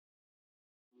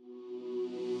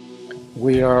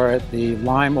We are at the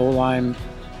Lyme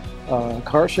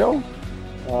car show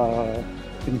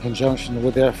in conjunction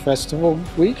with their festival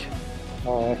week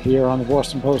here on the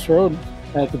Boston Post Road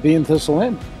at the Bee and Thistle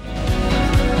Inn.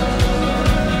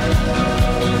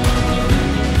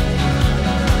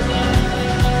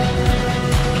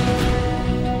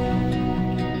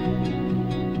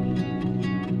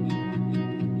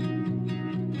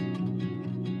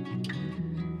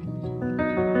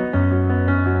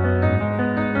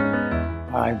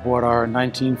 I bought our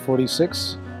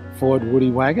 1946 Ford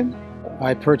Woody Wagon.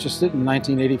 I purchased it in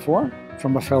 1984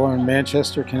 from a fellow in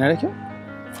Manchester, Connecticut,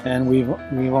 and we've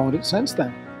owned it since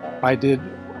then. I did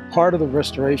part of the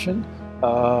restoration.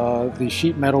 The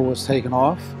sheet metal was taken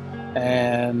off,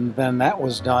 and then that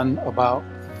was done about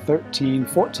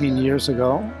 14 years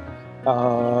ago.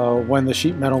 When the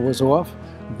sheet metal was off,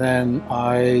 then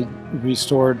I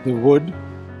restored the wood,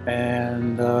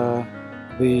 and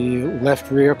the left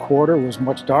rear quarter was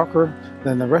much darker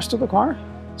than the rest of the car,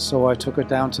 so I took it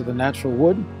down to the natural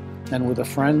wood, and with a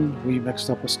friend we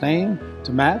mixed up a stain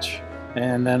to match,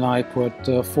 and then I put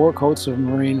 4 coats of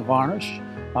marine varnish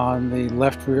on the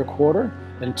left rear quarter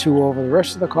and 2 over the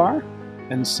rest of the car,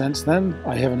 and since then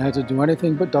I haven't had to do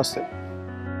anything but dust it.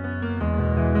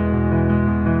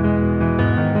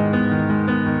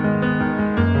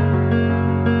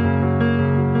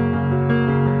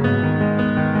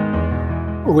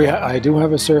 I do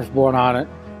have a surfboard on it,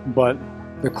 but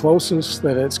the closest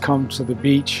that it's come to the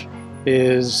beach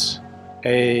is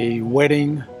a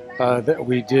wedding that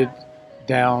we did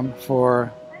down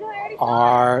for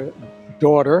our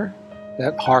daughter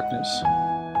at Harkness.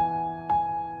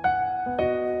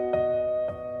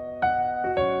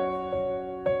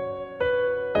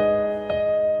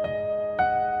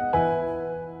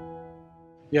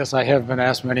 Yes, I have been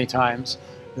asked many times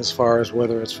as far as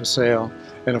whether it's for sale.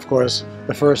 And of course,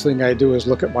 the first thing I do is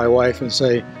look at my wife and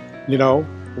say, you know,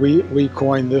 we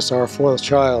coined this our 4th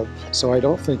child, so I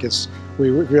don't think we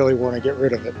really want to get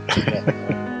rid of it.